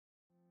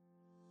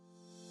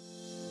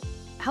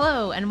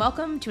Hello, and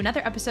welcome to another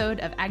episode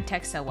of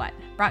AgTech So What,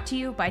 brought to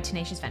you by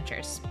Tenacious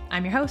Ventures.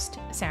 I'm your host,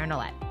 Sarah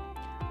Nolet.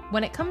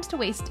 When it comes to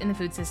waste in the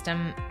food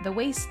system, the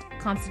waste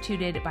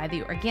constituted by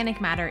the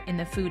organic matter in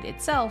the food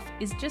itself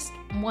is just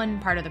one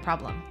part of the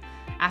problem.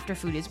 After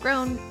food is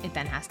grown, it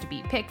then has to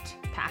be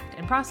picked, packed,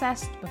 and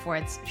processed before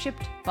it's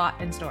shipped, bought,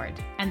 and stored.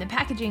 And the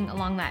packaging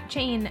along that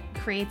chain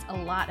creates a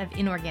lot of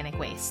inorganic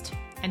waste.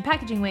 And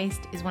packaging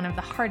waste is one of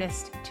the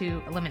hardest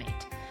to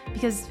eliminate,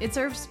 because it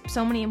serves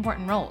so many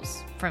important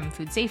roles, from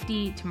food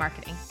safety to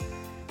marketing.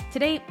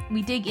 Today,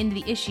 we dig into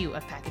the issue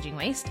of packaging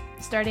waste,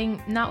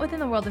 starting not within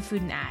the world of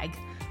food and ag,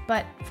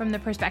 but from the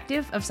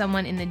perspective of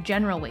someone in the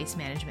general waste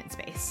management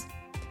space.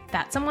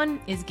 That someone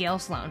is Gail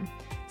Sloan,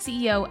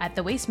 CEO at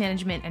the Waste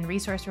Management and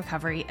Resource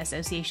Recovery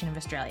Association of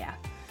Australia,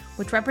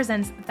 which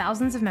represents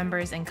thousands of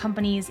members and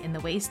companies in the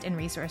waste and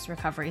resource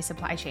recovery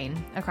supply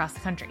chain across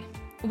the country.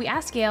 We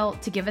asked Gail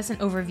to give us an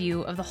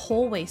overview of the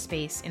whole waste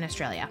space in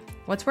Australia,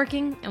 what's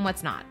working and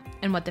what's not,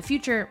 and what the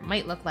future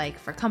might look like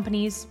for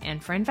companies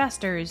and for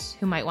investors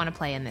who might want to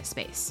play in this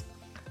space.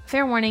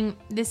 Fair warning,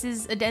 this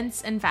is a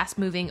dense and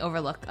fast-moving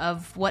overlook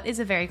of what is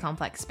a very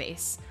complex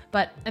space,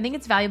 but I think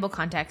it's valuable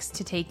context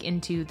to take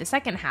into the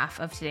second half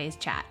of today's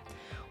chat,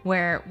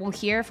 where we'll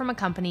hear from a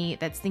company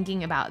that's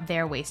thinking about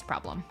their waste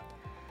problem.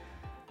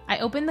 I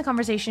opened the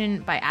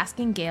conversation by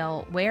asking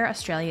Gail where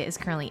Australia is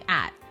currently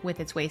at with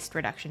its waste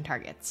reduction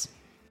targets.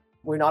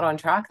 We're not on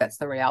track. That's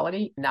the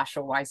reality.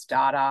 National waste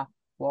data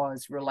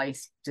was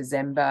released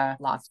December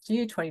last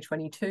year,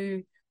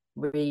 2022.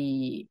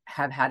 We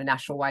have had a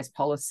national waste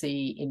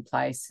policy in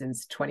place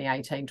since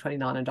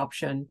 2018-29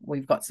 adoption.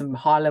 We've got some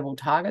high-level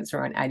targets,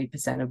 around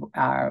 80% of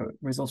our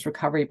resource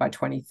recovery by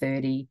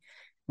 2030.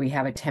 We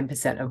have a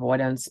 10%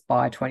 avoidance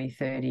by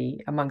 2030,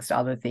 amongst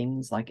other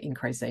things like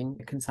increasing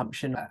the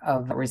consumption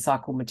of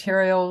recycled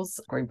materials,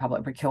 green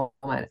public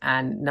procurement,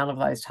 and none of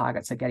those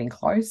targets are getting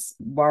close.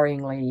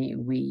 Worryingly,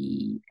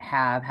 we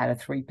have had a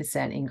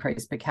 3%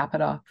 increase per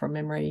capita from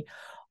memory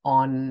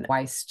on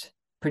waste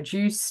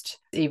produced.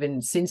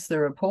 Even since the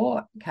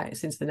report,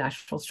 since the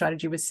national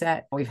strategy was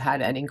set, we've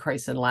had an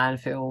increase in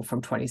landfill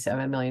from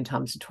 27 million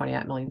tonnes to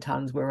 28 million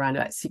tonnes. We're around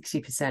about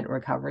 60%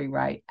 recovery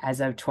rate as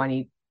of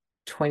 2022.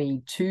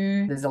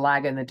 There's a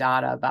lag in the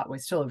data, but we're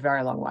still a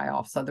very long way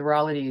off. So the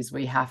reality is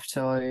we have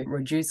to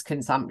reduce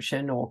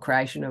consumption or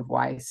creation of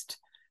waste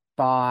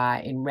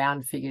by, in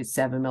round figures,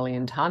 7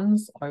 million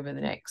tonnes over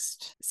the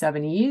next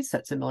 7 years.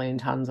 That's 1 million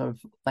tonnes of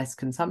less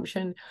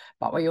consumption.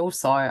 But we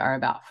also are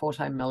about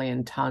 14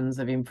 million tonnes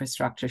of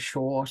infrastructure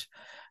short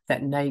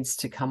that needs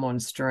to come on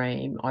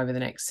stream over the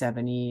next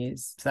 7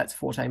 years. So that's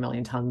 14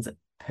 million tonnes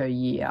per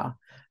year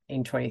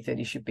in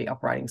 2030 should be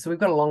operating. So we've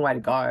got a long way to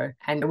go,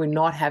 and we're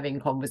not having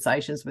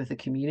conversations with the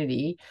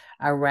community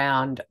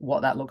around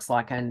what that looks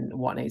like and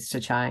what needs to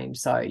change.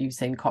 So you've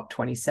seen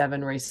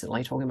COP27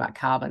 recently talking about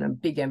carbon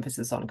and big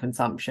emphasis on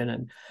consumption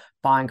and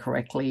buying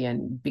correctly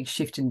and big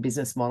shift in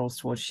business models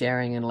towards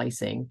sharing and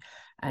leasing.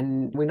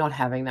 And we're not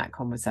having that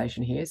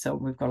conversation here. So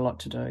we've got a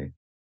lot to do.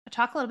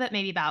 Talk a little bit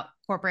maybe about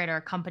corporate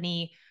or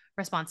company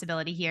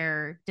responsibility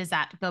here. Does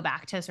that go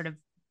back to sort of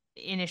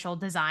initial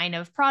design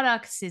of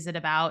products? Is it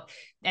about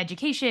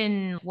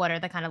education? What are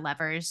the kind of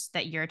levers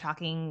that you're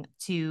talking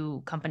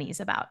to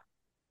companies about?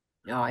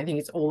 I think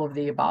it's all of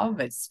the above.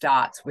 It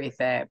starts with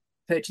a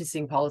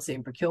purchasing policy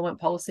and procurement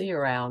policy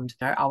around,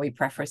 are we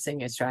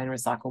preferencing Australian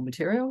recycled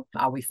material?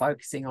 Are we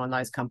focusing on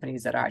those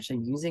companies that are actually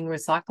using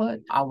recycle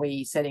it? Are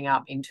we setting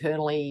up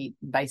internally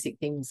basic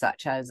things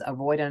such as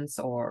avoidance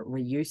or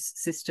reuse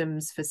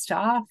systems for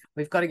staff?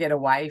 We've got to get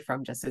away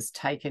from just this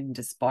take and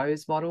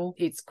dispose model.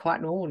 It's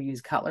quite normal to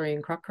use cutlery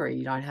and crockery.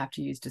 You don't have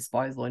to use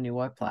disposal in your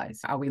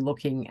workplace. Are we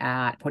looking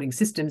at putting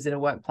systems in a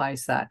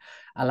workplace that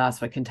allows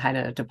for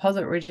container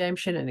deposit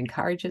redemption and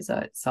encourages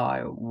it?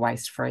 So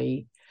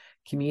waste-free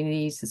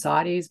communities,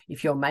 societies.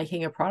 If you're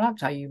making a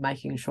product, are you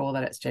making sure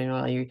that it's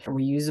generally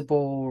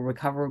reusable,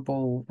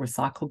 recoverable,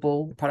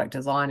 recyclable? Product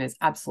design is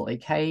absolutely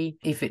key.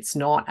 If it's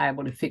not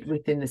able to fit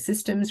within the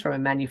systems from a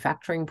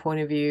manufacturing point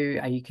of view,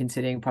 are you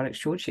considering product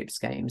stewardship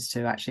schemes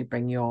to actually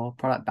bring your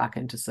product back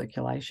into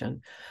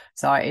circulation?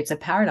 So it's a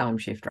paradigm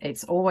shift.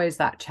 It's always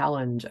that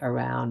challenge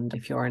around,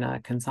 if you're in a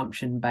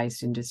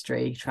consumption-based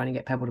industry, trying to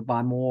get people to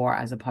buy more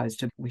as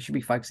opposed to we should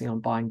be focusing on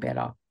buying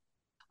better.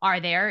 Are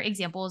there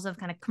examples of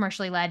kind of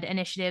commercially led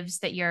initiatives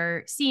that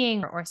you're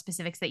seeing or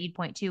specifics that you'd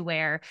point to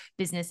where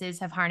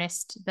businesses have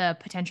harnessed the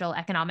potential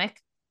economic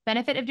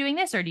benefit of doing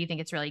this? Or do you think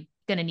it's really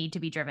going to need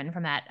to be driven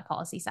from that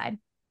policy side?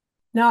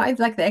 No, it's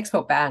like the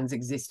export bans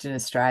exist in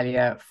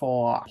Australia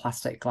for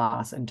plastic,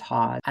 glass and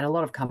tires. And a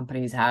lot of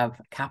companies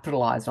have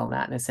capitalised on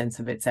that in a sense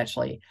of it's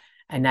actually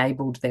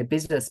enabled their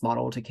business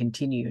model to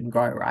continue and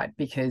grow, right?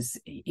 Because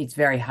it's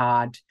very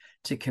hard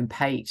to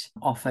compete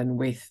often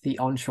with the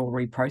onshore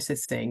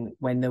reprocessing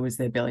when there was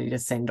the ability to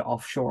send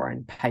offshore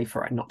and pay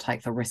for it and not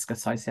take the risk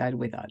associated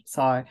with it.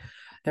 So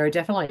there are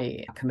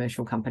definitely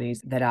commercial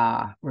companies that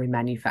are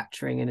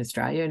remanufacturing in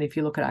Australia. And if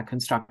you look at our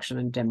construction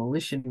and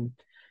demolition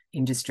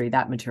industry,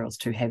 that material is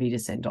too heavy to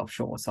send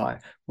offshore. So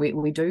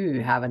we do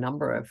have a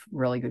number of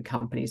really good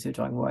companies who are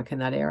doing work in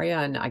that area.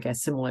 And I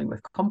guess similarly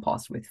with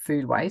compost, with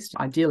food waste,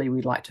 ideally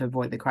we'd like to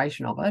avoid the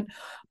creation of it.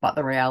 But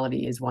the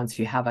reality is once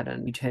you have it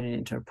and you turn it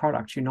into a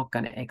product, you're not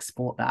going to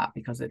export that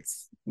because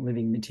it's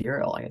living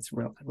material. Like it's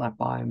real, like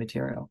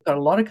biomaterial. Got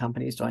a lot of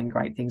companies doing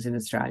great things in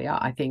Australia.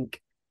 I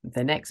think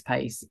the next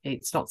piece,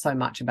 it's not so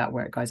much about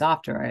where it goes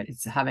after it.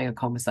 It's having a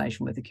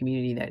conversation with the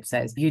community that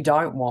says, you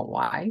don't want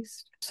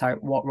waste. So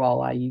what role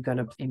are you going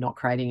to in not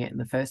creating it in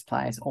the first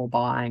place or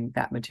buying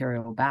that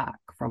material back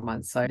from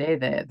us? So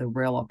they're the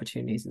real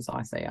opportunities as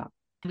I see it.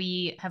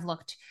 We have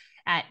looked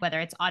at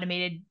whether it's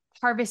automated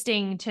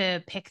harvesting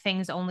to pick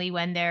things only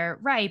when they're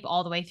ripe,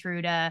 all the way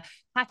through to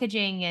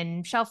packaging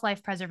and shelf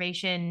life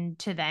preservation,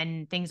 to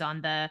then things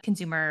on the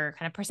consumer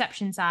kind of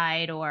perception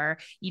side, or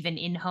even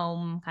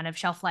in-home kind of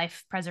shelf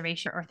life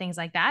preservation or things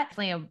like that.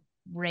 Definitely a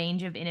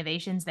range of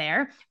innovations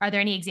there. Are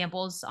there any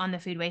examples on the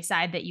food waste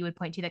side that you would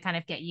point to that kind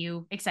of get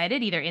you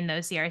excited, either in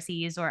those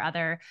CRCs or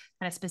other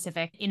kind of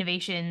specific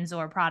innovations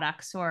or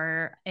products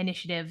or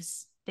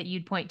initiatives that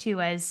you'd point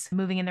to as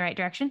moving in the right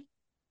direction?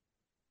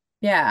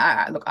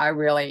 Yeah, look, I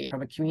really,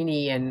 from a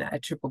community and a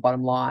triple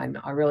bottom line,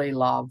 I really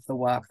love the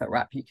work that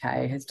WRAP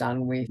UK has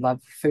done with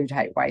Love Food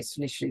Hate Waste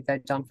initiative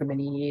they've done for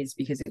many years,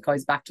 because it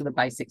goes back to the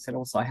basics and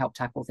also help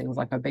tackle things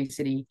like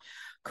obesity,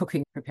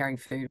 cooking, preparing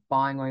food,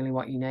 buying only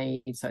what you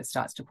need. So it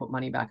starts to put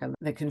money back in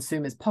the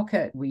consumer's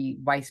pocket. We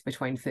waste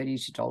between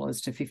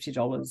 $30 to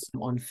 $50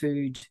 on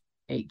food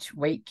each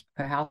week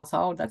per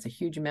household. That's a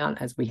huge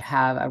amount, as we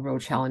have a real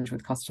challenge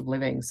with cost of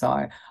living.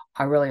 So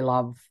I really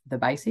love the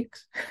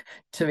basics,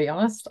 to be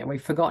honest. And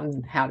we've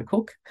forgotten how to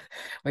cook.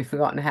 We've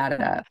forgotten how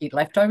to eat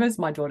leftovers.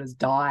 My daughters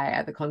die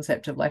at the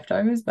concept of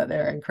leftovers, but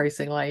they're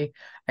increasingly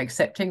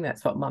accepting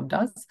that's what mum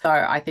does. So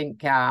I think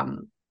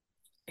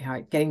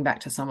getting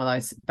back to some of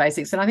those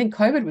basics. And I think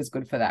COVID was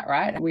good for that,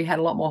 right? We had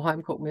a lot more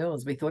home cooked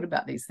meals. We thought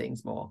about these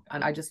things more.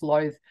 And I just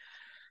loathe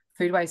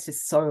food waste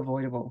is so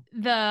avoidable.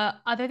 The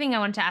other thing I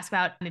wanted to ask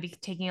about, maybe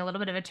taking a little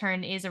bit of a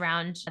turn, is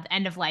around the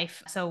end of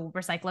life. So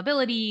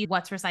recyclability,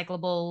 what's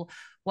recyclable,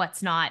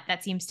 what's not.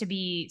 That seems to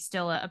be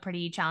still a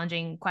pretty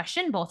challenging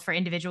question, both for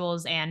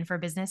individuals and for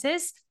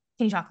businesses.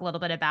 Can you talk a little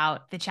bit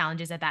about the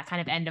challenges at that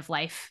kind of end of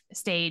life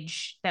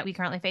stage that we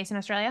currently face in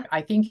Australia?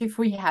 I think if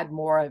we had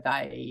more of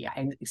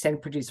an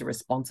extended producer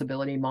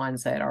responsibility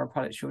mindset or a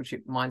product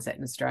stewardship mindset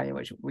in Australia,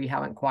 which we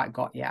haven't quite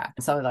got yet,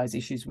 some of those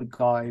issues would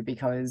go,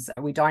 because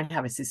we don't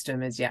have a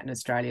system as yet in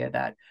Australia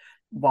that,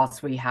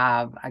 whilst we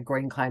have a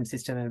green claim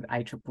system of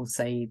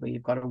ACCC, where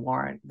you've got to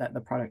warrant that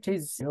the product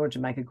is, in order to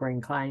make a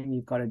green claim,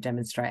 you've got to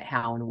demonstrate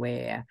how and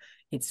where.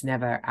 It's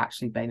never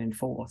actually been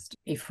enforced.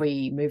 If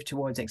we move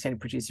towards extended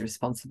producer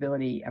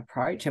responsibility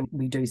approach, and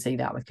we do see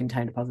that with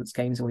container deposit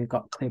schemes, and we've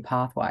got clear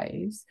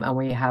pathways, and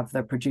we have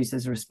the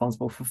producers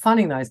responsible for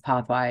funding those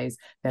pathways,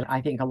 then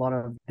I think a lot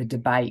of the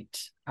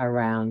debate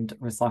around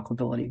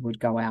recyclability would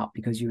go out,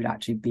 because you would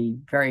actually be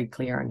very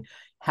clear on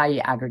how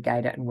you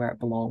aggregate it and where it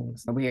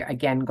belongs. So we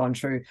again gone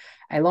through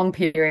a long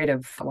period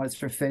of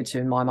what's referred to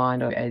in my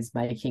mind as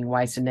making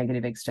waste a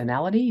negative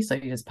externality. So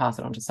you just pass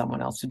it on to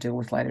someone else to deal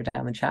with later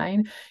down the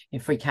chain.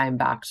 If we came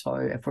back to,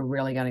 if we're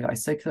really going to go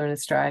circular in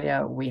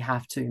Australia, we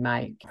have to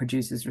make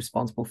producers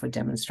responsible for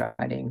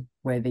demonstrating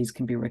where these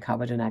can be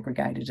recovered and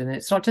aggregated. And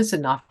it's not just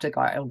enough to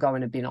go, it'll go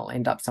in a bin, it'll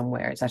end up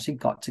somewhere. It's actually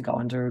got to go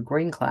under a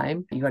green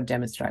claim. You've got to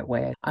demonstrate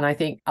where. And I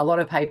think a lot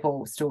of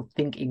people still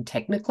think in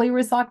technically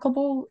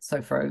recyclable.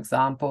 So for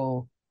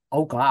example,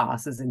 old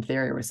glass is in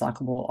theory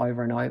recyclable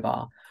over and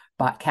over.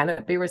 But can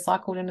it be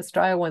recycled in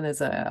Australia when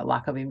there's a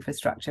lack of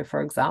infrastructure,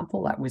 for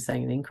example, like we're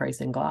seeing an increase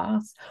in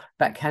glass?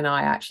 But can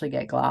I actually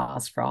get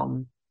glass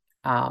from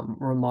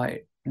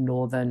remote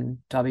northern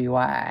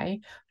WA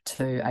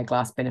to a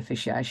glass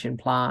beneficiation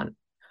plant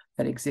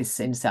that exists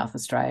in South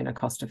Australia in a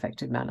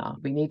cost-effective manner?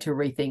 We need to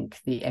rethink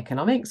the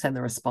economics and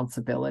the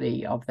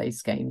responsibility of these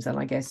schemes. And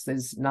I guess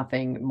there's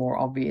nothing more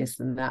obvious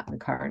than that in the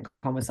current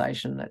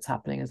conversation that's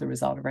happening as a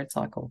result of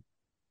REDcycle.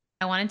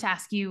 I wanted to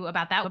ask you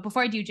about that. But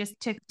before I do, just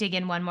to dig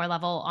in one more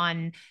level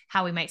on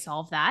how we might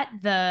solve that,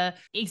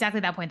 exactly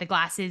that point, the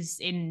glass is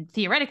in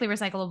theoretically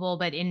recyclable,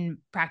 but in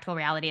practical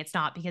reality, it's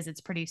not, because it's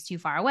produced too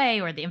far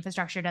away or the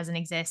infrastructure doesn't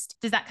exist.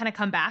 Does that kind of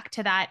come back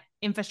to that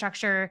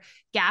infrastructure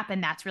gap?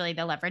 And that's really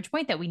the leverage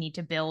point, that we need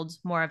to build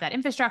more of that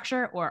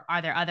infrastructure? Or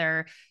are there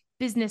other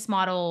business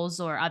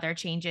models or other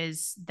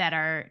changes that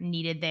are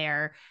needed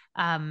there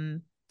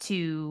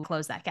to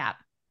close that gap?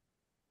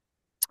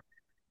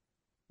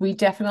 We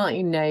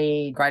definitely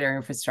need greater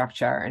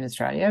infrastructure in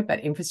Australia, but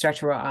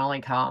infrastructure will only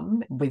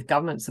come with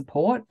government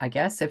support, I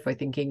guess. If we're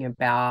thinking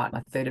about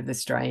a third of the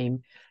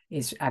stream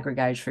is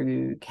aggregated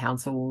through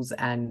councils,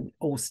 and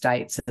all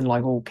states and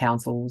local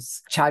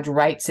councils charge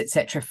rates,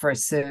 etc., for a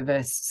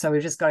service. So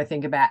we've just got to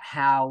think about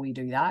how we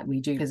do that.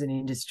 We do, as an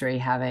industry,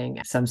 having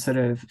some sort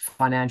of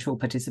financial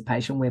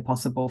participation where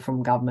possible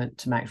from government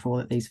to make sure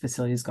that these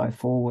facilities go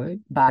forward.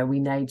 But we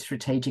need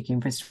strategic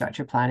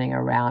infrastructure planning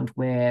around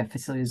where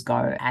facilities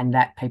go and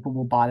that people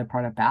will buy the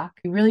product back.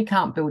 You really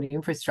can't build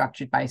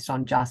infrastructure based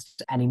on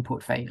just an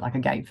input fee, like a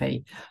gate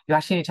fee. You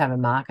actually need to have a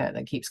market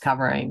that keeps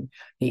covering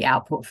the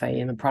output fee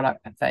and the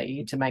product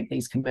fee to make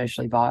these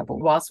commercially viable.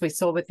 Whilst we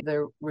saw with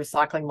the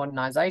Recycling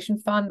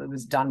Modernisation Fund, it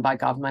was done by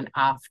government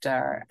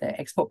after the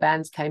export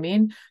bans came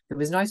in, there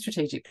was no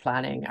strategic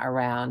planning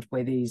around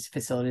where these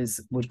facilities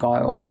would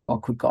go or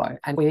could go.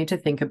 And we need to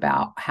think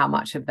about how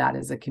much of that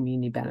is a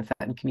community benefit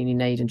and community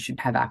need and should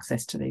have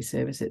access to these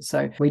services.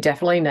 So we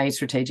definitely need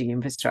strategic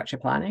infrastructure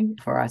planning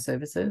for our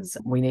services.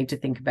 We need to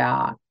think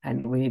about,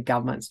 and we need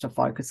governments to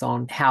focus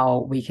on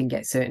how we can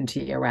get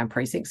certainty around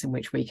precincts in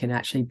which we can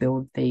actually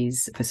build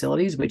these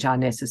facilities, which are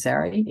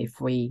necessary if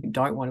we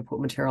don't want to put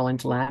material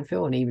into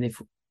landfill. And even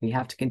if we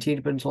have to continue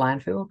to put into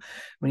landfill,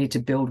 we need to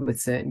build with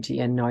certainty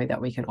and know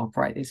that we can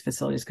operate these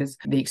facilities, because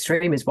the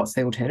extreme is what's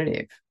the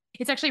alternative.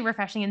 It's actually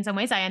refreshing in some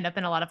ways. I end up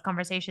in a lot of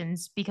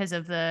conversations because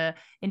of the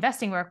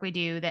investing work we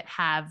do that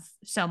have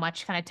so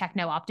much kind of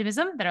techno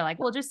optimism that are like,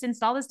 we'll just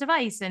install this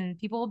device and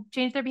people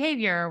change their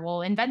behavior.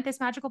 We'll invent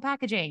this magical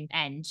packaging.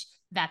 And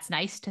that's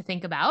nice to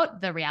think about.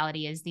 The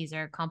reality is these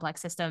are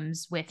complex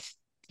systems with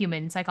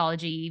human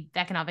psychology,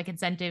 economic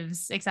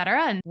incentives, et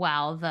cetera. And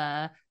while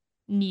the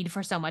need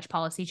for so much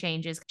policy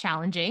change is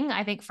challenging,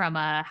 I think, from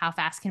a how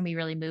fast can we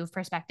really move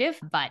perspective,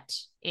 but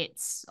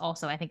it's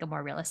also, I think, a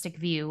more realistic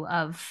view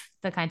of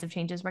the kinds of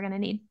changes we're going to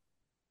need.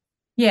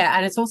 Yeah,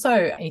 and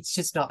it's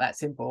just not that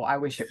simple. I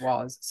wish it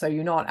was. So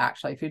you're not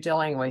actually, if you're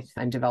dealing with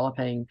and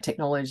developing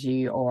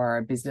technology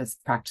or business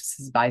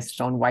practices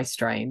based on waste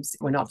streams,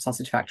 we're not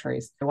sausage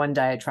factories. One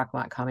day a truck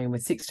might come in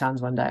with 6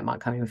 tons, one day it might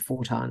come in with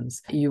 4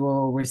 tons. You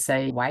will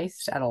receive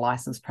waste at a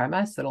licensed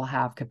premise that'll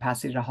have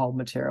capacity to hold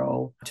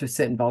material to a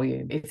certain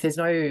volume. If there's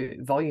no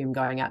volume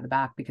going out the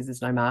back because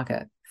there's no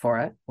market for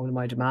it or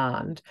no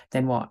demand,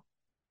 then what?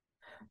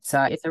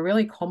 So it's a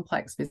really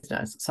complex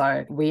business.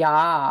 So we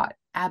are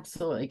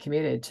absolutely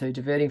committed to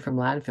diverting from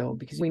landfill,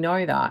 because we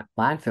know that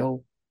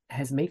landfill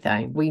has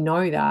methane. We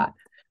know that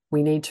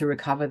we need to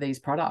recover these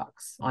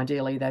products.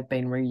 Ideally, they've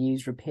been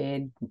reused,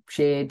 repaired,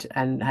 shared,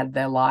 and had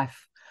their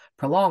life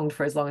prolonged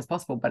for as long as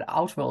possible. But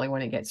ultimately,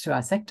 when it gets to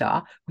our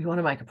sector, we want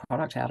to make a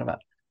product out of it.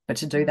 But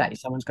to do that,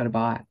 someone's got to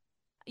buy it.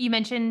 You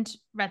mentioned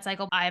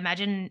REDcycle. I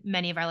imagine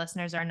many of our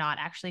listeners are not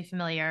actually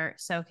familiar.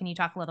 So can you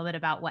talk a little bit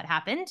about what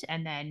happened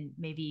and then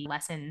maybe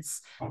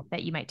lessons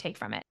that you might take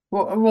from it?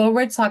 Well,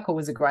 REDcycle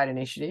was a great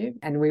initiative,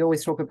 and we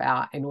always talk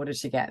about, in order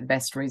to get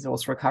best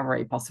resource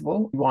recovery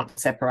possible, you want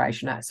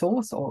separation at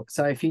source. Or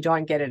so if you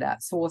don't get it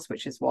at source,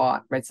 which is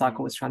what REDcycle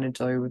was trying to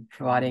do with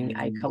providing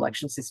a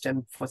collection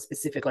system for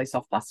specifically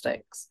soft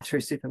plastics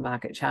through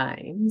supermarket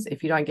chains,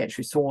 if you don't get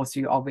through source,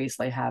 you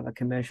obviously have a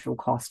commercial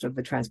cost of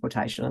the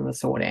transportation and the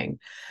sorting.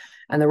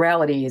 And the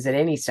reality is, at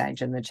any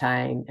stage in the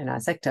chain in our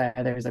sector,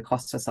 there is a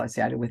cost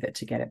associated with it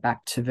to get it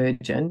back to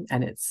virgin,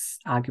 and it's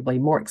arguably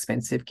more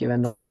expensive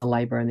given the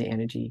labour and the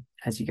energy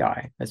as you go.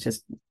 It's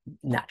just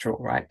natural,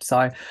 right?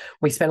 So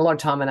we spend a lot of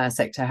time in our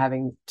sector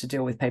having to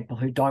deal with people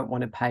who don't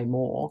want to pay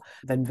more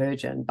than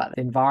virgin, but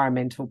the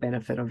environmental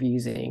benefit of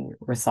using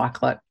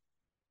recyclate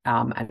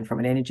and from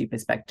an energy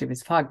perspective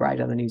is far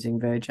greater than using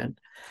virgin.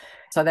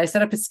 So they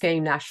set up a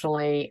scheme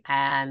nationally,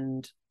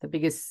 and the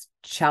biggest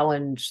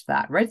challenge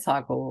that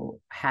REDcycle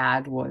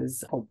had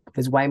was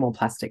there's way more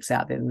plastics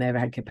out there than they ever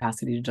had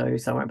capacity to do.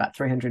 Somewhere about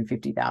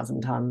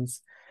 350,000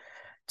 tonnes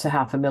to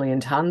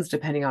 500,000 tonnes,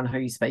 depending on who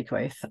you speak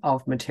with,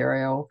 of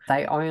material.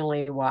 They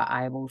only were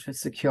able to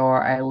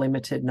secure a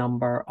limited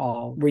number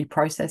of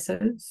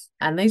reprocessors.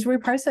 And these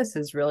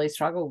reprocessors really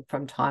struggled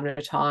from time to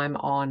time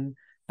on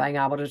being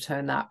able to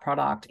turn that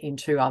product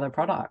into other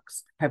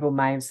products. People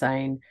may have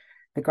seen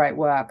the great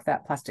work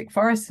that plastic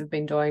forests have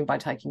been doing by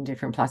taking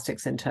different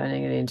plastics and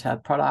turning it into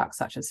products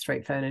such as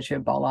street furniture,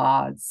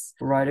 bollards,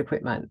 road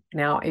equipment.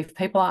 Now, if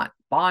people aren't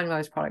buying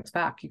those products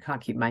back, you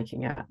can't keep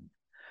making it.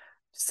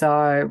 So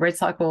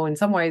REDcycle in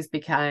some ways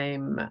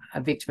became a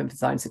victim of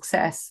its own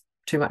success.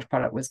 Too much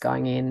product was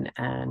going in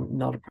and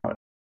not a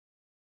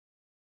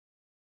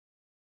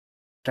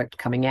product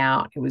coming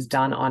out. It was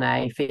done on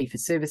a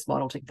fee-for-service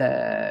model to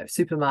the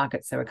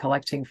supermarkets they were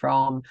collecting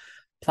from.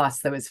 Plus,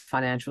 there was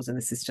financials in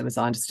the system, as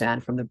I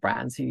understand, from the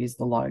brands who use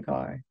the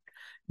logo.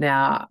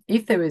 Now,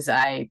 if there was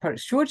a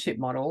product stewardship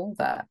model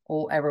that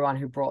everyone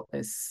who brought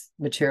this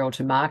material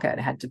to market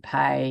had to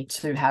pay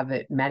to have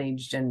it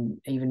managed, and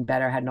even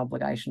better, had an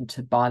obligation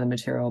to buy the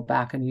material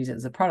back and use it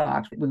as a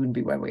product, we wouldn't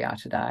be where we are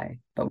today.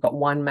 But we've got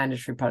one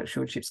mandatory product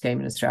stewardship scheme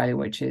in Australia,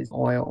 which is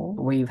oil.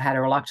 We've had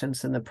a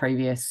reluctance in the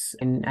previous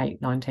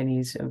 8, 9, 10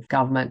 years of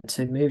government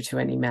to move to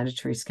any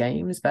mandatory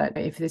schemes. But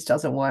if this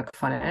doesn't work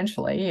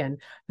financially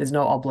and there's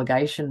no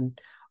obligation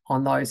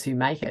on those who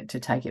make it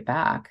to take it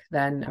back,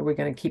 then we're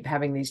going to keep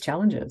having these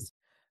challenges.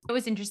 It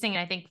was interesting.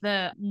 I think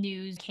the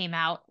news came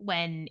out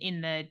when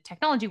in the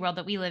technology world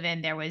that we live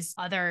in, there was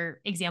other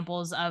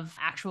examples of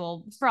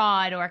actual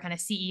fraud or kind of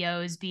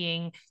CEOs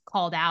being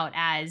called out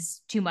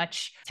as too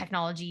much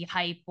technology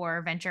hype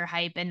or venture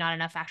hype and not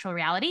enough actual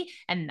reality.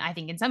 And I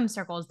think in some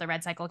circles, the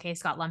Red Cycle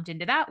case got lumped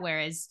into that,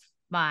 whereas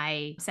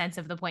my sense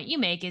of the point you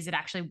make is it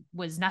actually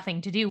was nothing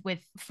to do with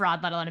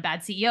fraud, let alone a bad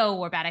CEO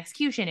or bad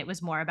execution. It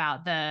was more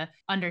about the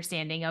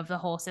understanding of the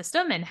whole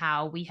system and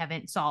how we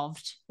haven't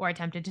solved or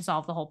attempted to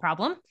solve the whole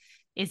problem.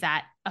 Is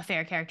that a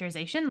fair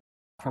characterization?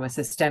 From a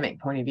systemic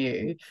point of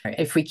view,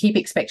 if we keep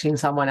expecting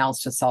someone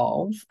else to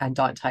solve and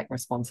don't take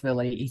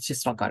responsibility, it's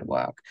just not going to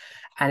work.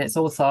 And it's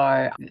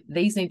also,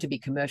 these need to be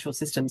commercial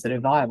systems that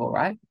are viable,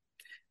 right?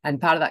 And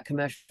part of that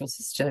commercial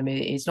system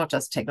is not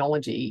just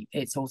technology,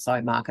 it's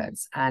also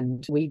markets.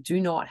 And we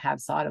do not have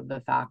sight of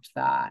the fact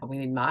that we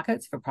need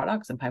markets for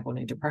products and people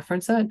need to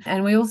preference it.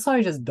 And we also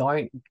just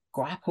don't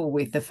grapple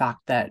with the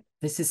fact that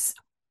this is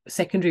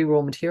secondary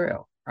raw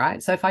material,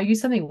 right? So if I use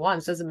something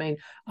once, doesn't mean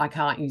I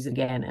can't use it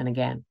again and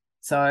again.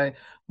 So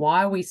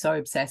why are we so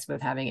obsessed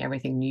with having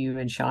everything new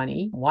and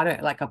shiny? Why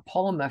don't, like, a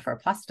polymer for a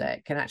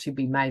plastic can actually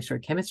be made through a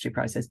chemistry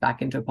process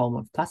back into a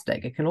polymer for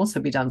plastic. It can also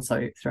be done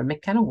so through a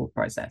mechanical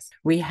process.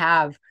 We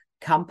have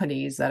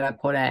companies that are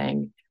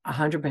putting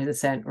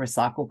 100%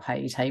 recycled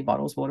PET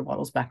bottles, water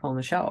bottles back on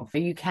the shelf.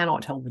 You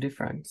cannot tell the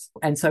difference.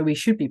 And so we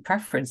should be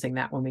preferencing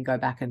that when we go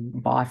back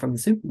and buy from the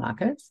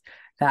supermarkets,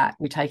 that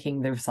we're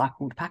taking the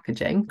recycled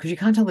packaging, because you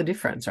can't tell the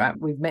difference, right?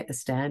 We've met the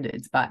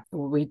standards, but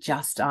we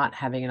just aren't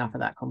having enough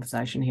of that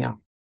conversation here.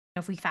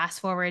 If we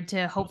fast forward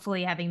to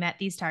hopefully having met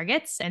these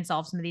targets and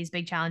solved some of these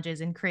big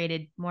challenges and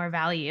created more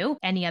value,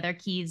 any other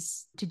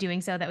keys to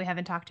doing so that we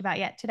haven't talked about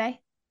yet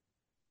today?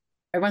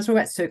 Everyone's talking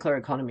about circular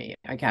economy,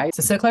 okay?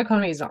 So circular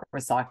economy is not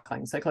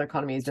recycling. Circular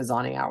economy is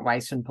designing out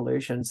waste and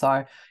pollution.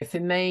 So for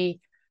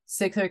me,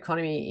 circular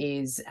economy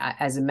is,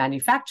 as a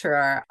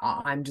manufacturer,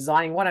 I'm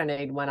designing what I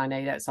need when I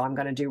need it. So I'm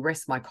going to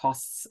de-risk my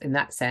costs in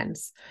that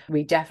sense.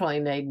 We definitely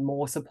need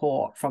more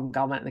support from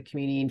government and the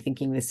community in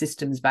thinking the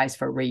systems based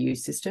for reuse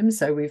systems.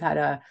 So we've had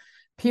a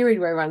period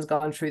where everyone's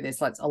gone through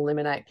this, let's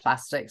eliminate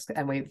plastics.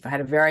 And we've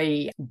had a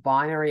very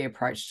binary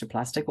approach to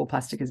plastic. Well,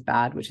 plastic is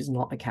bad, which is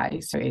not the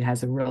case. So it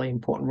has a really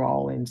important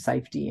role in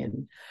safety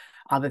and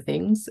other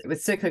things.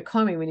 With circular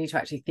economy, we need to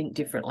actually think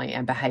differently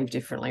and behave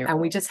differently. And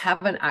we just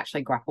haven't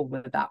actually grappled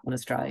with that in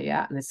Australia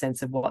yet, in the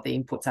sense of what the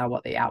inputs are,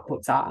 what the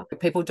outputs are.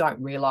 People don't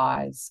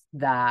realise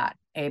that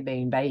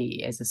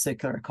Airbnb is a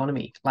circular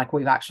economy. Like,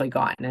 we've actually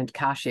gotten, and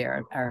car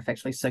share are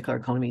effectively circular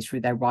economies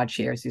through their ride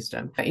share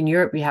system. In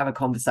Europe, we have a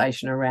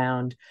conversation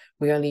around,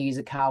 we only use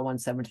a car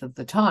 1/7 of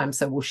the time,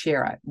 so we'll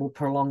share it, we'll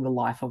prolong the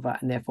life of it,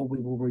 and therefore we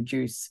will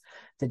reduce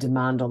the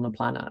demand on the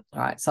planet,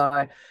 right?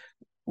 So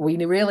we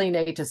really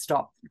need to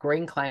stop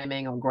green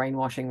claiming or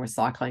greenwashing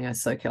recycling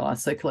as circular.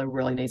 Circular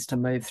really needs to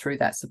move through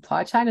that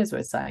supply chain, as we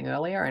were saying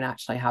earlier, and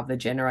actually have the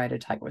generator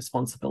take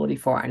responsibility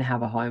for it and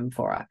have a home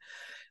for it.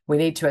 We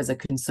need to, as a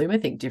consumer,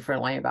 think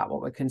differently about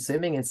what we're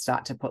consuming and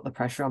start to put the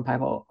pressure on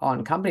people,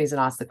 on companies,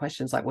 and ask the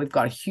questions like, we've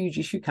got a huge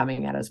issue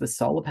coming at us with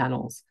solar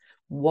panels.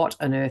 What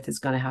on earth is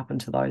going to happen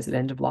to those at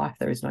end of life?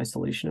 There is no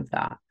solution of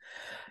that.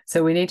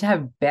 So we need to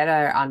have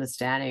better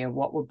understanding of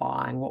what we're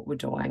buying, what we're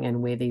doing,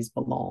 and where these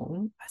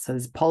belong. So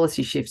there's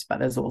policy shifts, but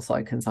there's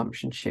also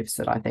consumption shifts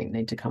that I think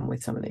need to come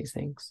with some of these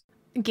things.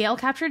 Gail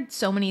captured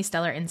so many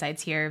stellar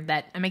insights here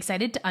that I'm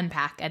excited to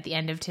unpack at the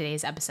end of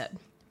today's episode.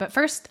 But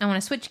first, I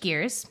want to switch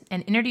gears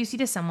and introduce you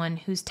to someone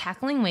who's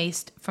tackling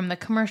waste from the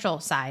commercial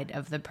side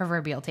of the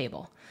proverbial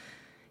table.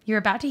 You're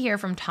about to hear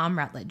from Tom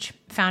Rutledge,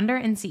 founder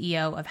and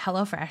CEO of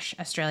HelloFresh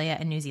Australia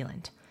and New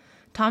Zealand.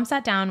 Tom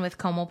sat down with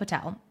Komal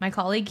Patel, my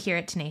colleague here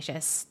at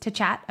Tenacious, to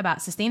chat about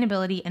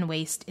sustainability and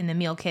waste in the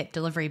meal kit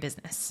delivery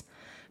business.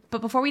 But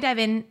before we dive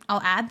in,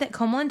 I'll add that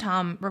Komal and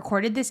Tom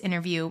recorded this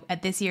interview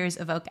at this year's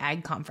Evoke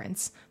Ag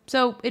Conference,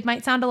 so it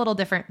might sound a little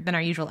different than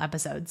our usual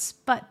episodes,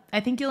 but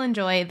I think you'll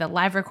enjoy the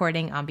live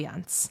recording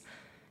ambiance.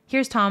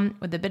 Here's Tom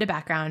with a bit of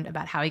background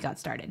about how he got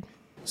started.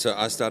 So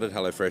I started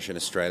HelloFresh in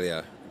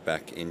Australia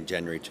back in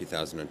January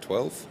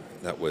 2012.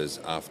 That was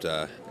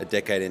after a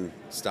decade in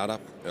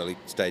startup, early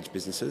stage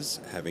businesses,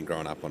 having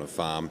grown up on a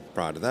farm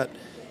prior to that.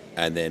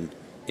 And then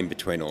in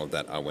between all of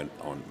that, I went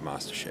on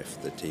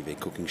MasterChef, the TV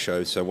cooking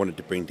show. So I wanted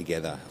to bring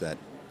together that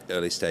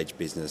early stage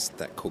business,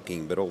 that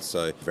cooking, but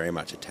also very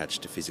much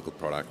attached to physical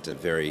product, and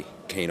very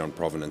keen on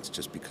provenance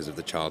just because of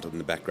the childhood and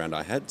the background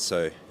I had.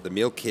 So the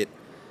meal kit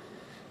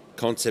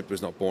concept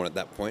was not born at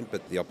that point,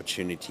 but the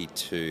opportunity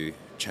to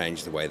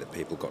change the way that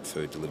people got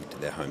food delivered to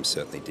their homes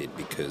certainly did,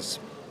 because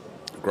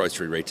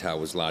grocery retail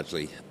was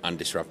largely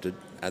undisrupted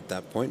at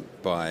that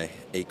point by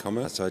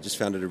e-commerce. So I just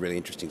found it a really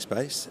interesting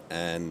space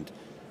and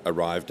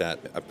arrived at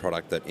a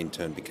product that in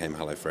turn became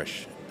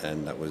HelloFresh,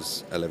 and that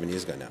was 11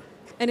 years ago now.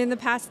 And in the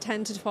past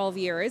 10 to 12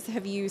 years,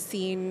 have you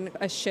seen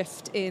a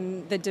shift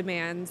in the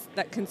demands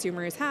that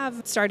consumers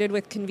have? Started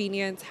with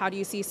convenience. How do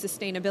you see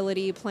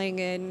sustainability playing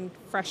in,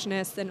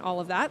 freshness and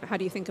all of that? How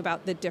do you think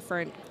about the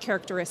different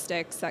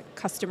characteristics that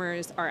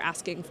customers are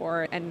asking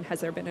for, and has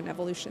there been an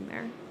evolution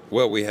there?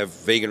 Well, we have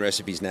vegan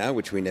recipes now,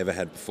 which we never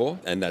had before,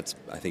 and that's,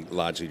 I think,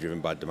 largely driven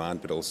by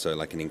demand, but also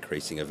like an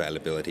increasing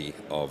availability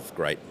of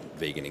great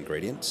vegan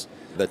ingredients.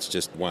 That's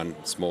just one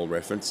small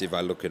reference. If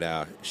I look at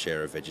our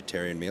share of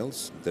vegetarian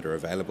meals that are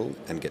available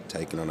and get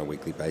taken on a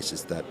weekly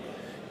basis, that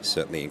is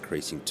certainly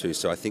increasing too.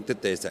 So I think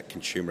that there's that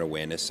consumer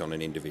awareness on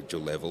an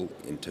individual level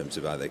in terms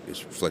of either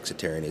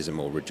flexitarianism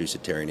or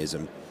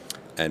reducitarianism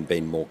and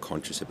being more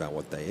conscious about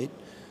what they eat.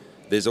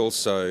 There's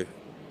also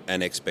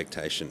an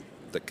expectation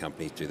that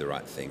companies do the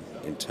right thing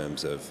in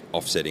terms of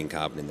offsetting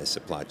carbon in their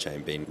supply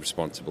chain, being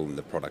responsible in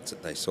the products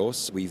that they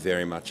source. We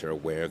very much are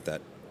aware of that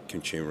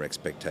consumer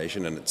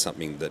expectation, and it's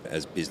something that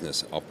as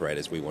business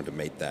operators we want to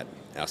meet that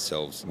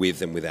ourselves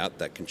with and without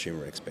that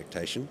consumer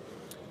expectation.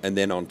 And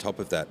then on top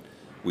of that,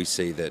 we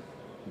see that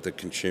the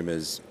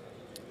consumers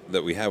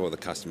that we have, or the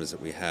customers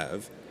that we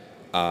have,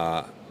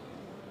 are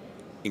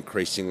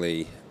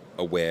increasingly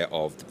aware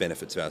of the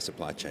benefits of our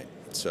supply chain.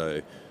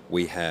 So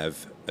we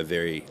have a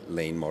very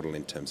lean model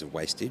in terms of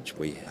wastage.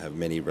 We have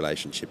many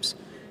relationships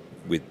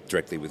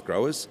directly with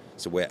growers,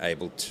 so we're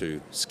able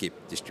to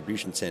skip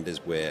distribution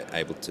centres. We're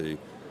able to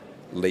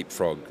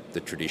leapfrog the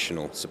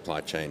traditional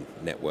supply chain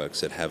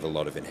networks that have a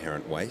lot of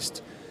inherent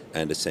waste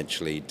and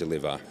essentially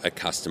deliver a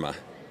customer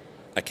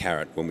a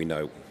carrot when we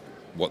know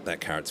what that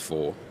carrot's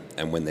for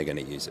and when they're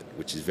going to use it,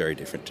 which is very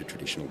different to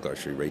traditional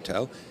grocery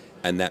retail.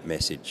 And that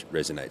message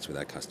resonates with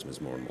our customers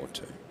more and more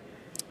too.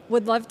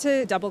 Would love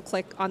to double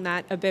click on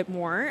that a bit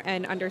more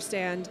and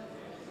understand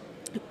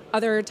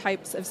other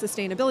types of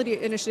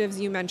sustainability initiatives.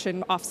 You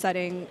mentioned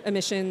offsetting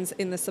emissions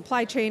in the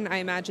supply chain. I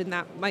imagine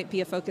that might be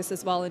a focus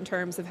as well in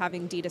terms of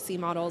having D2C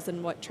models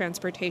and what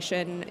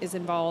transportation is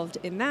involved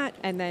in that,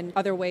 and then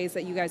other ways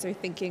that you guys are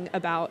thinking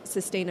about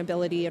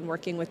sustainability and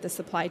working with the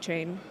supply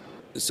chain.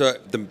 So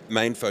the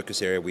main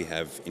focus area we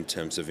have in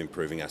terms of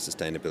improving our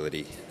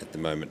sustainability at the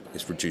moment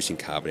is reducing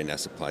carbon in our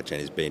supply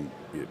chain. Has been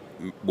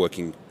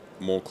working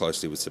more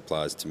closely with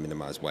suppliers to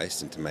minimise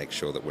waste and to make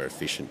sure that we're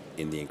efficient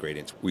in the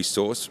ingredients we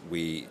source.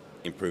 We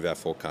improve our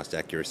forecast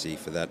accuracy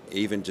for that.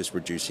 Even just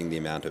reducing the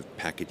amount of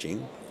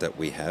packaging that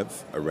we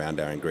have around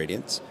our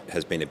ingredients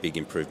has been a big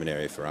improvement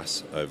area for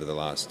us over the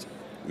last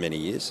many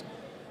years.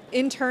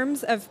 In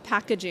terms of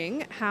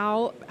packaging,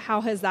 how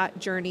has that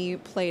journey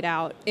played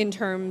out in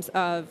terms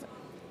of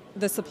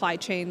the supply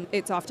chain?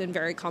 It's often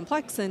very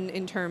complex, and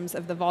in terms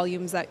of the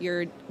volumes that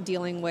you're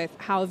dealing with,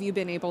 how have you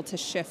been able to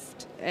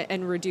shift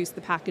and reduce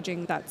the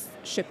packaging that's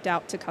shipped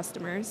out to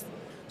customers?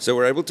 So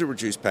we're able to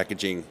reduce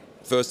packaging,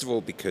 first of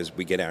all, because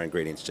we get our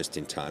ingredients just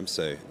in time,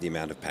 so the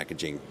amount of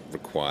packaging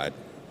required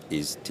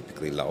is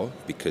typically lower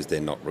because they're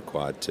not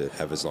required to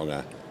have as long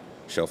a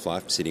shelf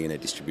life sitting in a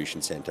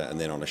distribution centre and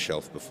then on a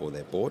shelf before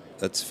they're bought.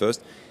 That's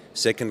first.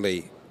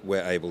 Secondly,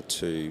 we're able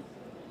to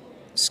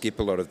skip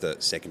a lot of the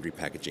secondary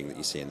packaging that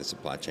you see in the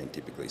supply chain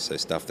typically. So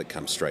stuff that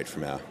comes straight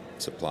from our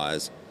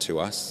suppliers to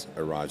us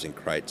arrives in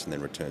crates and then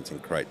returns in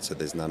crates. So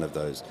there's none of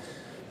those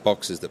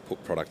boxes that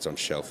put products on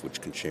shelf which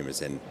consumers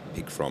then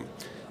pick from.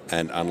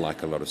 And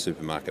unlike a lot of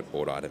supermarket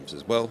bought items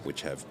as well,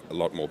 which have a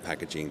lot more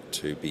packaging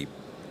to be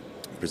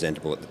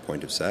presentable at the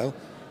point of sale,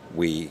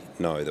 we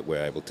know that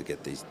we're able to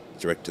get these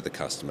direct to the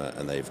customer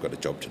and they've got a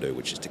job to do,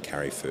 which is to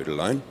carry food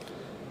alone,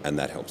 and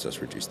that helps us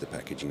reduce the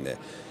packaging there.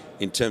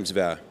 In terms of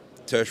our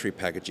tertiary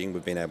packaging,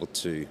 we've been able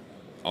to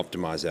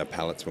optimise our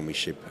pallets when we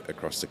ship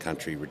across the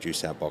country,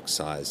 reduce our box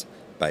size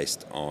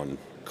based on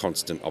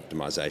constant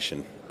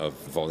optimisation of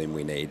the volume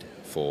we need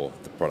for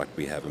the product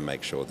we have and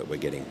make sure that we're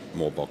getting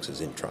more boxes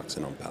in trucks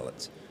and on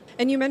pallets.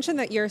 And you mentioned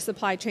that your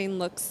supply chain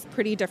looks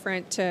pretty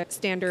different to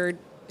standard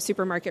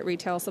supermarket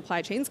retail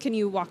supply chains. Can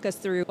you walk us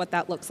through what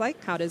that looks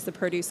like? How does the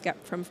produce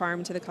get from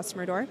farm to the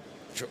customer door?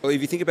 Well,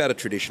 if you think about a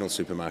traditional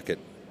supermarket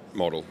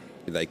model,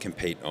 they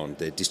compete on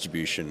their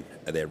distribution,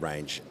 their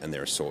range and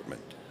their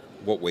assortment.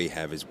 What we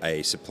have is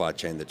a supply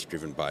chain that's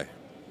driven by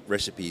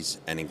recipes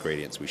and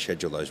ingredients. We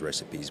schedule those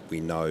recipes.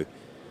 We know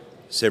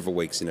several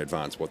weeks in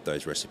advance what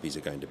those recipes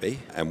are going to be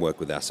and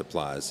work with our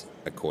suppliers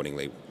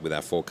accordingly. With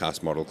our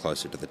forecast model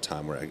closer to the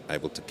time we're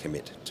able to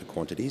commit to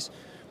quantities,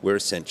 we're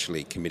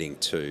essentially committing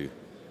to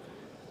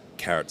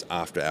carrots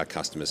after our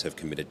customers have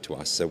committed to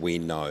us. So we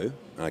know,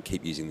 and I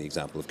keep using the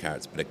example of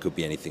carrots, but it could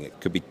be anything.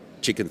 It could be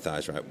chicken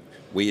thighs, right?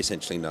 We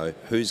essentially know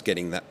who's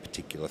getting that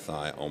particular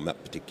thigh on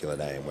that particular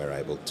day, and we're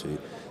able to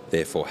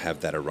therefore have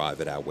that arrive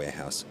at our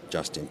warehouse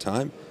just in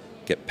time,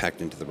 get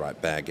packed into the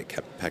right bag, get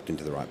packed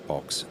into the right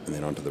box, and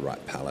then onto the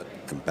right pallet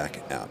and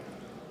back out.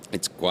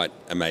 It's quite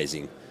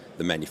amazing,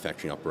 the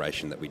manufacturing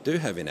operation that we do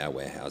have in our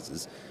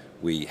warehouses.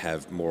 We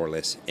have more or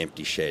less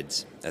empty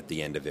sheds at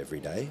the end of every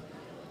day,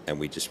 and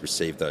we just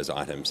receive those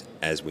items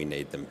as we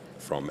need them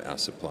from our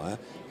supplier,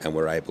 and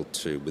we're able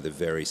to, with a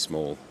very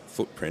small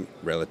footprint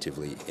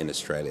relatively in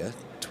Australia,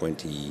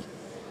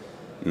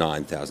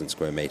 29,000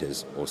 square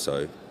metres or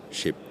so,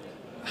 ship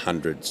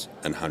hundreds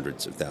and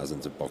hundreds of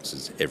thousands of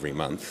boxes every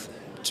month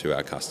to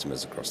our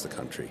customers across the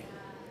country.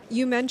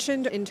 You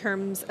mentioned in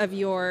terms of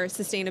your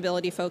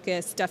sustainability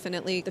focus,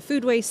 definitely the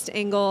food waste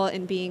angle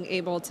and being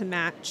able to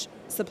match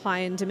supply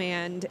and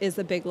demand is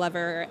a big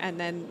lever, and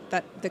then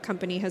that the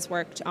company has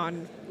worked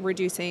on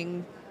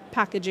reducing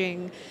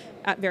packaging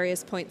at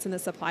various points in the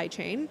supply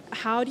chain.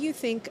 How do you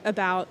think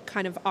about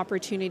kind of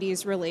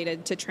opportunities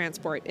related to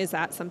transport? Is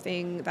that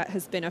something that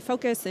has been a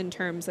focus in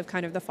terms of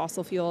kind of the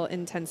fossil fuel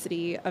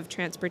intensity of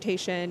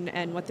transportation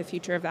and what the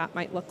future of that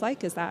might look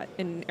like? Is that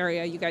an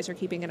area you guys are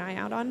keeping an eye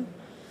out on?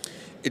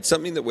 It's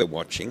something that we're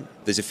watching.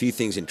 There's a few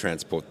things in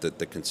transport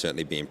that can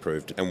certainly be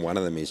improved, and one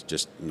of them is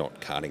just not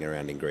carting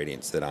around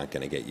ingredients that aren't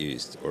going to get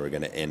used or are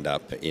going to end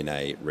up in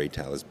a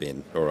retailer's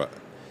bin or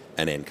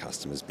an end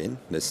customer's bin.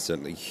 There's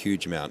certainly a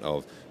huge amount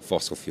of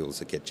fossil fuels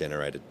that get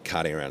generated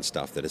carting around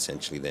stuff that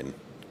essentially then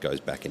goes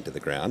back into the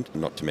ground,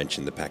 not to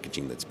mention the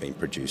packaging that's been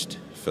produced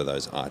for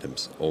those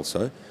items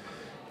also.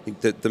 I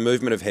think that the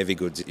movement of heavy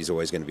goods is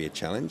always going to be a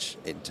challenge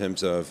in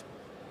terms of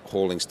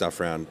hauling stuff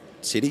around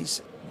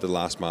cities. The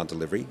last mile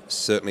delivery,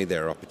 certainly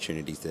there are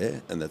opportunities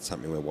there, and that's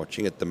something we're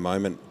watching. At the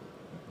moment,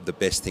 the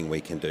best thing we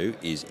can do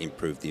is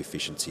improve the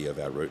efficiency of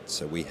our routes.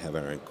 So we have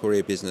our own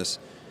courier business,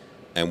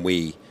 and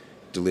we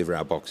deliver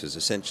our boxes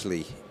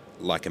essentially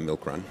like a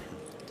milk run,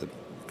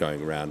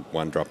 going around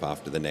one drop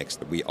after the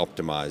next. We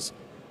optimise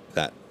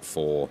that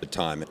for the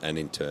time and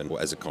in turn,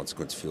 as a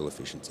consequence, fuel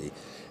efficiency.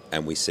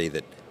 And we see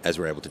that as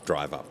we're able to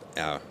drive up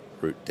our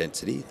route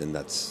density, then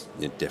that's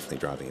definitely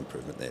driving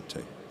improvement there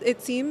too.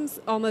 It seems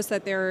almost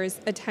that there's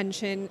a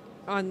tension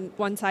on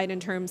one side in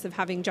terms of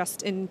having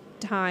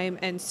just-in-time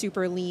and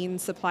super lean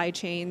supply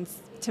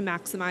chains to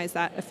maximize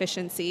that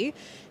efficiency.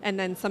 And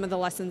then some of the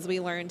lessons we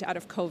learned out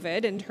of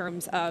COVID in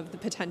terms of the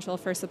potential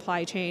for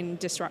supply chain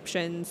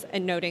disruptions,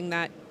 and noting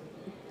that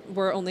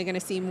we're only going to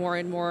see more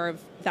and more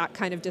of that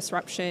kind of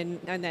disruption.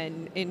 And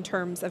then in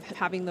terms of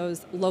having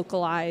those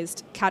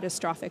localized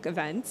catastrophic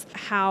events,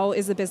 how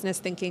is the business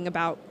thinking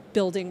about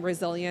building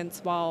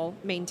resilience while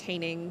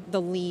maintaining the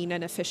lean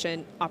and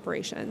efficient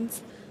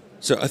operations?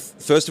 So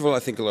first of all, I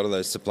think a lot of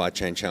those supply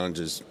chain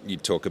challenges you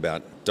talk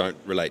about don't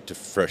relate to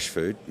fresh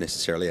food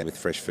necessarily. And with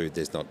fresh food,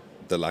 there's not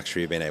the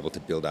luxury of being able to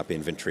build up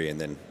inventory and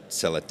then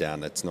sell it down.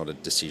 That's not a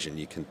decision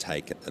you can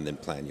take and then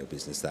plan your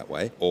business that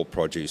way. All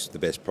produce, the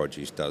best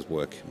produce, does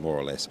work more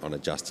or less on a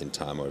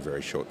just-in-time or a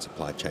very short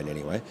supply chain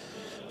anyway.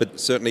 But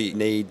certainly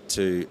need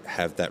to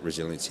have that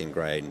resiliency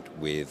ingrained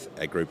with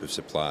a group of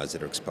suppliers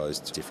that are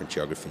exposed to different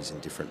geographies and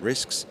different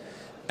risks,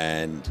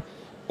 and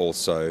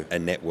also a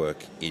network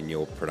in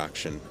your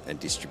production and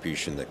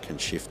distribution that can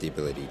shift the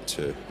ability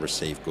to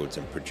receive goods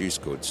and produce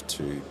goods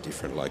to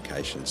different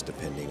locations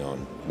depending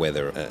on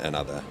weather and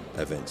other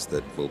events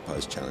that will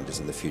pose challenges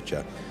in the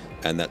future.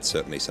 And that's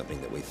certainly something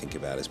that we think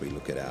about as we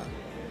look at our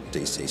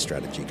DC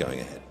strategy going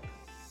ahead.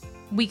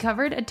 We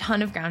covered a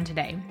ton of ground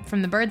today,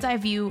 from the bird's eye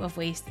view of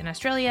waste in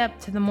Australia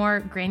to the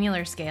more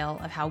granular scale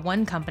of how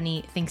one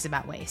company thinks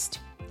about waste.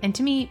 And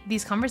to me,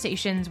 these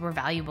conversations were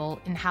valuable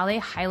in how they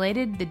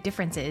highlighted the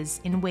differences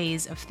in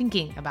ways of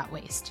thinking about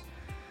waste.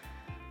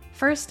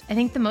 First, I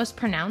think the most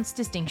pronounced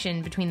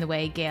distinction between the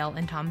way Gail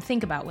and Tom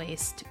think about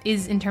waste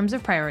is in terms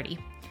of priority.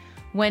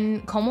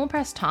 When Komal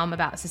pressed Tom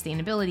about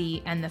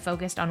sustainability and the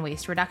focus on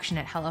waste reduction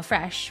at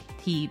HelloFresh,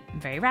 he,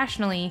 very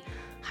rationally,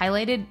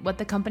 highlighted what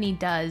the company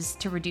does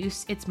to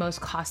reduce its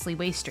most costly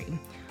waste stream,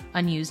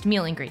 unused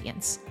meal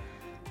ingredients.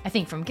 I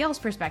think from Gail's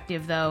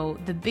perspective, though,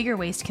 the bigger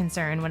waste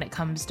concern when it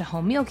comes to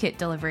home meal kit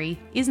delivery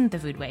isn't the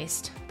food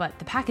waste, but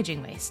the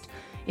packaging waste,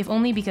 if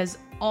only because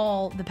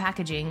all the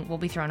packaging will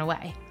be thrown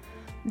away.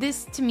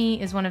 This, to me,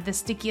 is one of the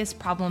stickiest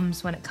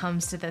problems when it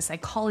comes to the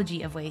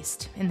psychology of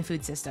waste in the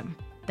food system,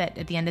 that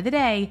at the end of the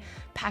day,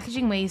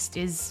 packaging waste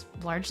is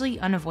largely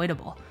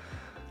unavoidable.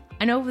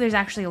 I know there's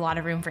actually a lot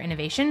of room for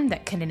innovation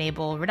that can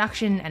enable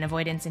reduction and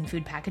avoidance in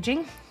food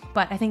packaging,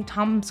 but I think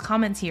Tom's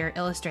comments here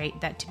illustrate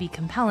that to be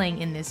compelling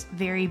in this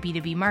very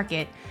B2B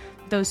market,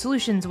 those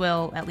solutions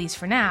will, at least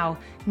for now,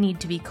 need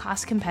to be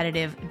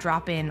cost-competitive,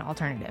 drop-in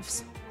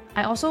alternatives.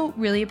 I also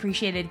really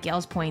appreciated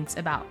Gail's points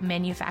about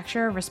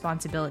manufacturer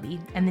responsibility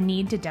and the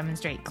need to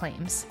demonstrate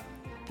claims.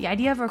 The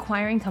idea of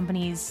requiring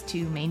companies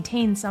to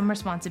maintain some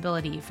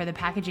responsibility for the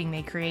packaging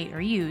they create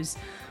or use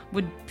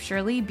would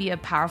surely be a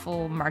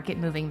powerful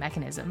market-moving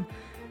mechanism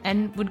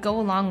and would go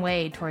a long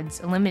way towards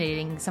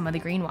eliminating some of the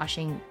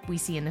greenwashing we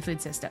see in the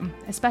food system,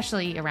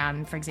 especially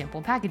around, for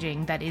example,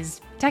 packaging that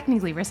is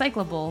technically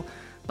recyclable,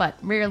 but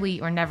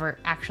rarely or never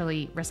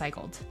actually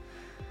recycled.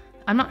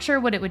 I'm not sure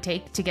what it would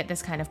take to get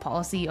this kind of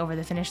policy over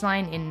the finish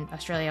line in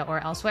Australia or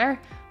elsewhere,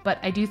 but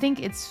I do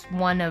think it's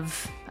one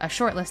of a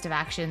short list of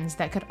actions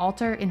that could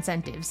alter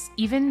incentives,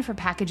 even for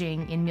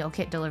packaging in meal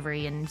kit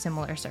delivery and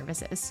similar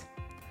services.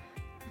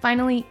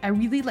 Finally, I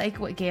really like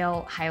what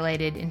Gail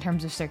highlighted in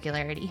terms of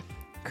circularity.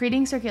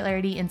 Creating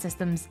circularity in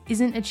systems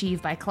isn't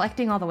achieved by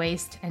collecting all the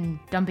waste and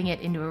dumping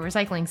it into a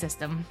recycling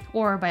system,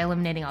 or by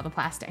eliminating all the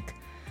plastic.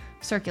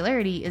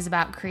 Circularity is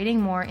about creating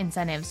more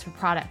incentives for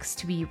products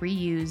to be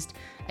reused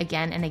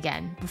again and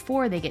again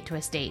before they get to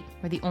a state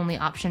where the only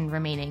option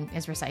remaining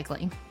is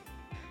recycling.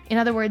 In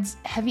other words,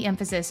 heavy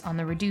emphasis on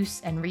the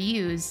reduce and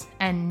reuse,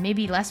 and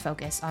maybe less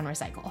focus on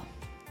recycle.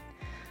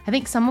 I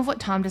think some of what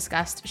Tom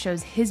discussed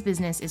shows his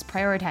business is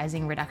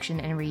prioritizing reduction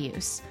and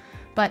reuse.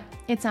 but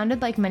it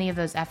sounded like many of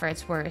those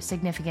efforts were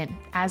significant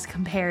as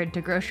compared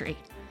to grocery.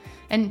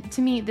 And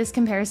to me, this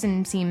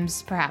comparison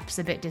seems perhaps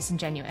a bit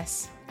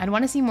disingenuous. I'd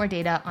want to see more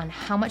data on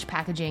how much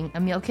packaging a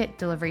meal kit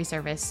delivery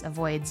service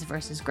avoids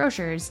versus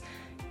grocers,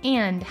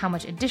 and how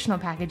much additional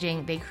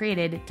packaging they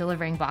created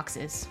delivering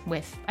boxes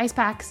with ice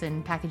packs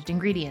and packaged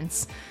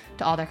ingredients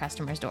to all their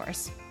customers'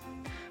 doors.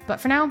 But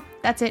for now,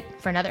 that's it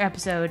for another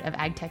episode of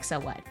AgTech So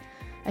What.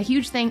 A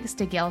huge thanks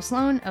to Gail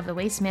Sloan of the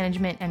Waste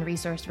Management and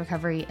Resource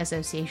Recovery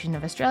Association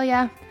of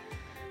Australia,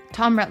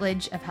 Tom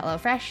Rutledge of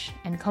HelloFresh,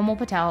 and Komal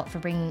Patel for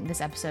bringing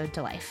this episode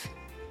to life.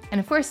 And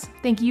of course,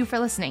 thank you for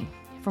listening.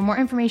 For more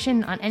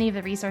information on any of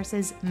the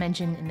resources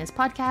mentioned in this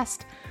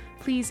podcast,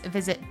 please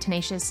visit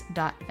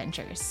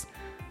tenacious.ventures.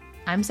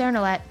 I'm Sarah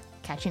Nolet.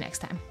 Catch you next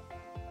time.